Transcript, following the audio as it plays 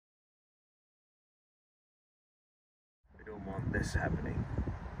don't want this happening.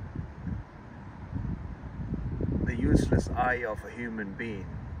 The useless eye of a human being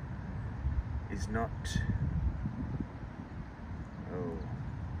is not... Oh,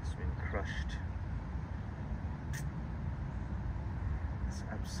 it's been crushed. It's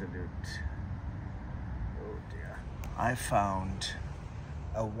absolute... Oh dear. I found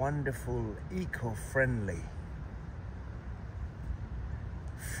a wonderful eco-friendly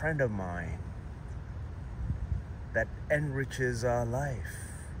friend of mine that enriches our life,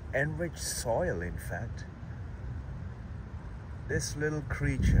 enrich soil in fact. This little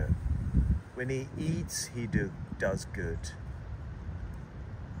creature, when he eats, he does good.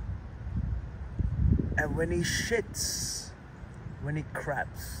 And when he shits, when he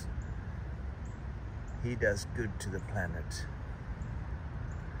craps, he does good to the planet.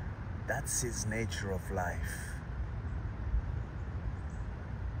 That's his nature of life.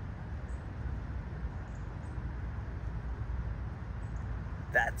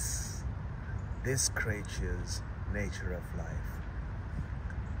 That's this creature's nature of life.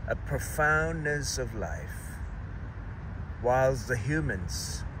 A profoundness of life. Whilst the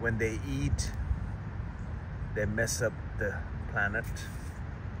humans, when they eat, they mess up the planet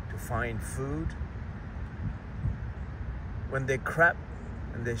to find food. When they crap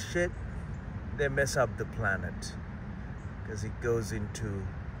and they shit, they mess up the planet because it goes into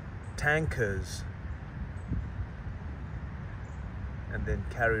tankers and then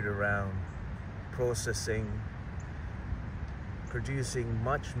carried around, processing, producing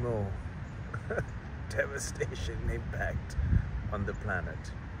much more devastation impact on the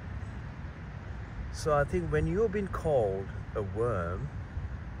planet. So I think when you've been called a worm,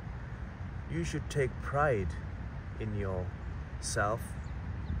 you should take pride in yourself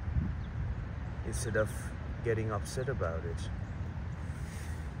instead of getting upset about it.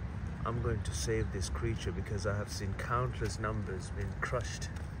 I'm going to save this creature because I have seen countless numbers being crushed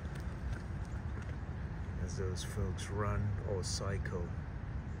as those folks run or cycle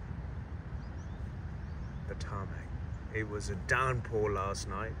the tarmac. It was a downpour last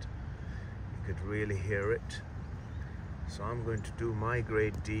night. You could really hear it. So I'm going to do my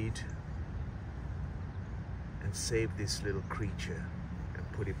great deed and save this little creature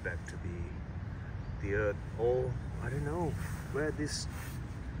and put it back to the earth, or I don't know where this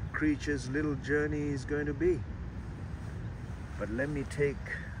creature's little journey is going to be. But let me take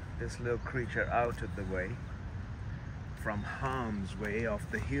this little creature out of the way, from harm's way of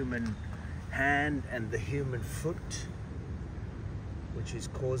the human hand and the human foot, which is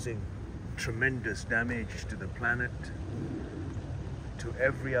causing tremendous damage to the planet, to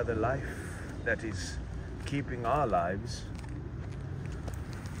every other life that is keeping our lives.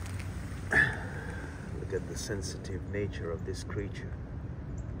 Look at the sensitive nature of this creature.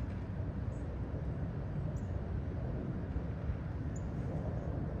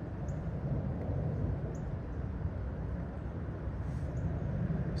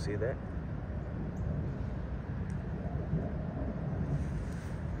 See that?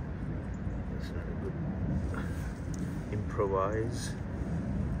 That's not a good improvise.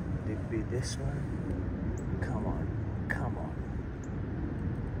 Would it be this one? Come on, come on,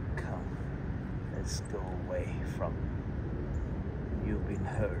 come. Let's go away from you've been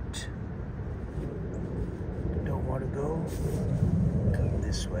hurt. Don't want to go? Come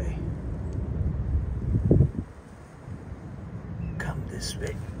this way. Come this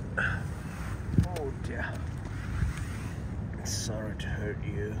way. Oh dear. Sorry to hurt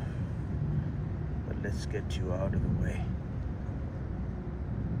you, but let's get you out of the way.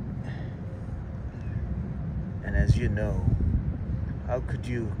 And as you know, how could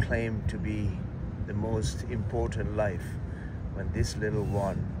you claim to be the most important life when this little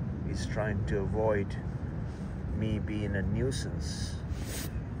one is trying to avoid me being a nuisance?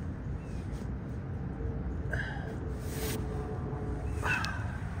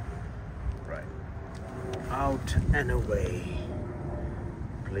 Right. Out and away,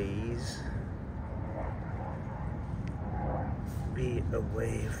 please. Be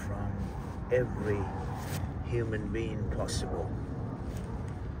away from every human being possible.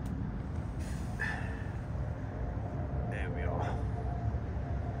 There we are.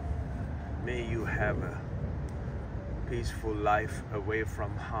 May you have a peaceful life away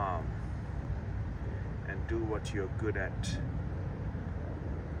from harm and do what you're good at.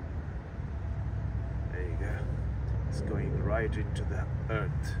 There you go. It's going right into the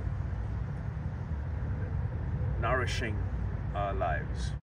earth, nourishing our lives.